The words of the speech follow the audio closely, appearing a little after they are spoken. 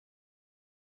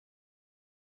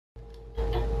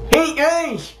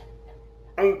guys,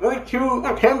 I'm going to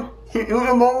attempt to do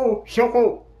the mole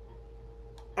shuffle.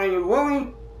 I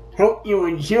really hope you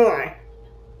enjoy.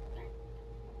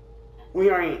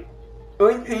 We are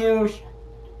going to use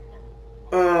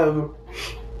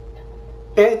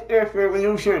SF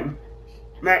Revolution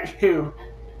Match 2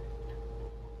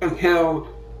 until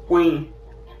we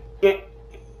get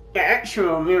the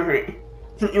actual music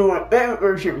to do a better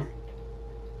version.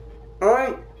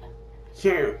 Alright?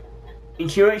 So,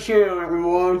 enjoy the show,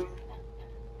 everyone.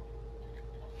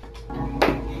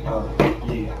 Yeah.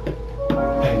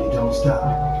 And you don't stop.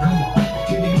 Come on.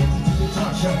 Get it to the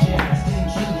touch of jazz. Stay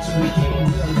true to the game.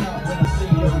 Real love when I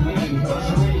say your name. Cause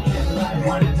you really can't lie.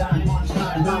 One and dime, one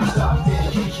time, non-stop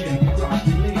dedication. You rock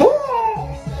the lead.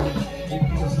 It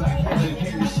feels like heaven.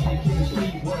 Can you see the king's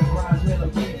feet? Word, rhymes,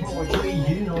 melody, poetry.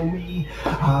 You know me.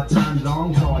 Hard time,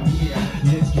 long gone. Yeah.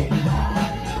 Let's get it on.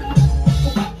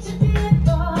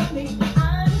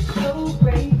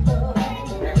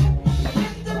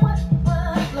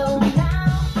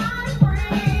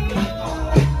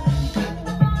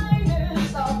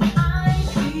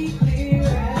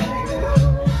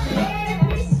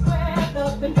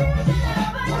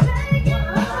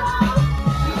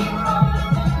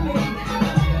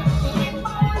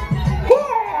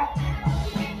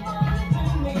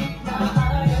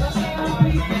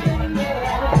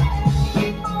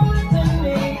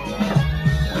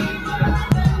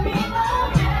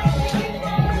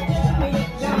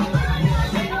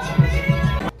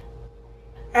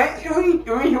 Actually,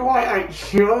 the reason why I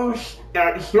chose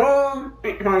that song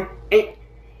because it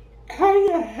kind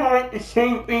of had the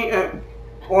same beat as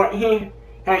what he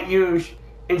had used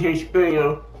in his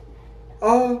video.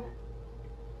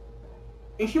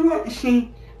 If you want to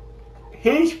see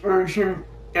his version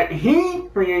that he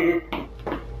created,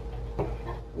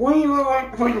 we will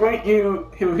invite you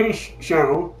to his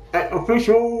show at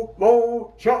Official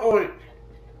Bowl Chocolate.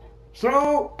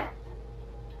 So,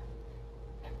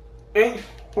 thanks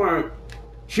for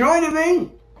joining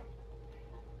me.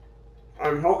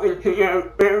 I'm hoping to get a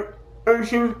better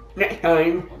version next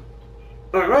time.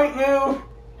 But right now,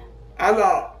 I'm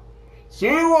out. See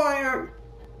you later.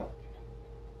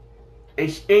 And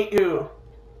stay tuned.